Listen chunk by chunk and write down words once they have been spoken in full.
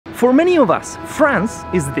For many of us, France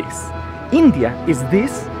is this, India is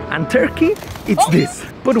this, and Turkey, it's this.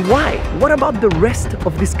 But why? What about the rest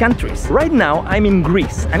of these countries? Right now, I'm in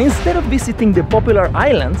Greece, and instead of visiting the popular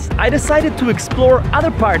islands, I decided to explore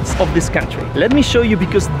other parts of this country. Let me show you,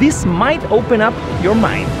 because this might open up your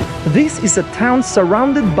mind. This is a town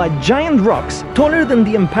surrounded by giant rocks taller than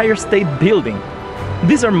the Empire State Building.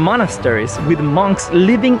 These are monasteries with monks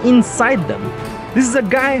living inside them. This is a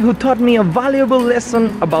guy who taught me a valuable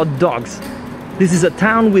lesson about dogs. This is a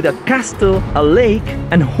town with a castle, a lake,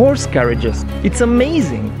 and horse carriages. It's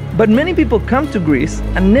amazing. But many people come to Greece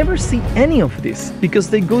and never see any of this because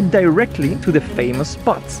they go directly to the famous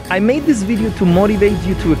spots. I made this video to motivate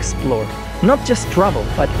you to explore. Not just travel,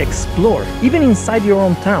 but explore. Even inside your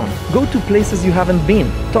own town. Go to places you haven't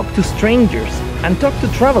been. Talk to strangers and talk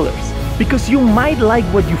to travelers. Because you might like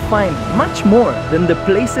what you find much more than the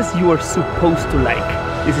places you are supposed to like.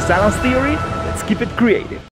 This is Alan's theory. Let's keep it creative.